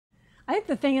I think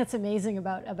the thing that's amazing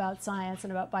about science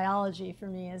and about biology for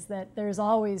me is that there's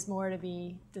always more to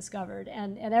be discovered.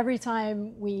 And every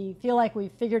time we feel like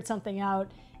we've figured something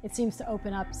out, it seems to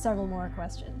open up several more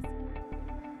questions.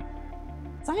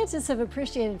 Scientists have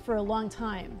appreciated for a long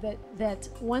time that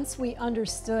once we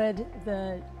understood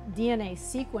the DNA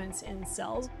sequence in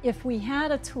cells, if we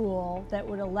had a tool that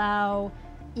would allow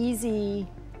easy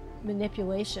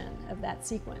manipulation of that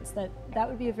sequence, that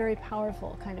would be a very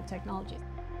powerful kind of technology.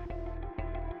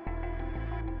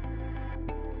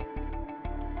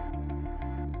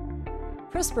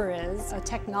 CRISPR is a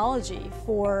technology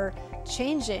for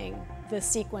changing the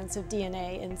sequence of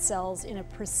DNA in cells in a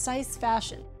precise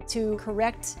fashion to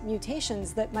correct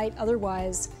mutations that might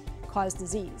otherwise cause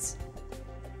disease.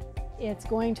 It's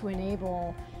going to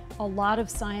enable a lot of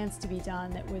science to be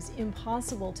done that was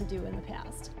impossible to do in the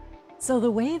past. So the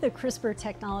way the CRISPR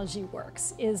technology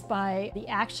works is by the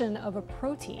action of a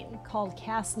protein called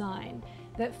Cas9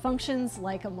 that functions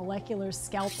like a molecular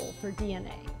scalpel for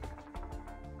DNA.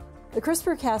 The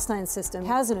CRISPR-Cas9 system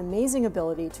has an amazing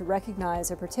ability to recognize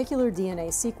a particular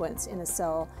DNA sequence in a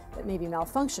cell that may be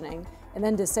malfunctioning and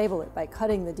then disable it by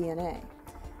cutting the DNA.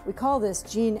 We call this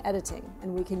gene editing,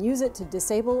 and we can use it to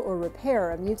disable or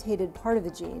repair a mutated part of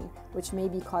the gene which may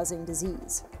be causing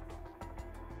disease.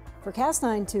 For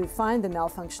Cas9 to find the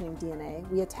malfunctioning DNA,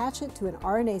 we attach it to an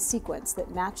RNA sequence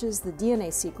that matches the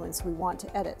DNA sequence we want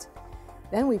to edit.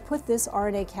 Then we put this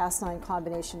RNA-Cas9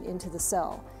 combination into the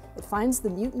cell. It finds the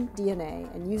mutant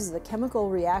DNA and uses a chemical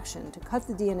reaction to cut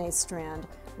the DNA strand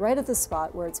right at the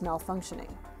spot where it's malfunctioning.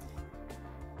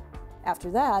 After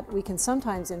that, we can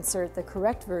sometimes insert the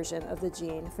correct version of the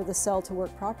gene for the cell to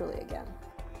work properly again.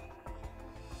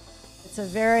 It's a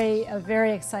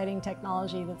very exciting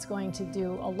technology that's going to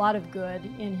do a lot of good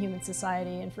in human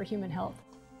society and for human health.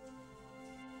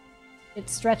 It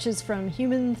stretches from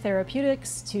human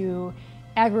therapeutics to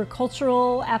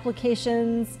agricultural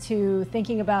applications to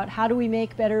thinking about how do we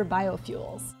make better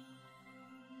biofuels.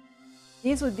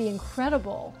 These would be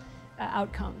incredible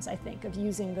outcomes, I think, of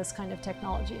using this kind of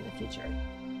technology in the future.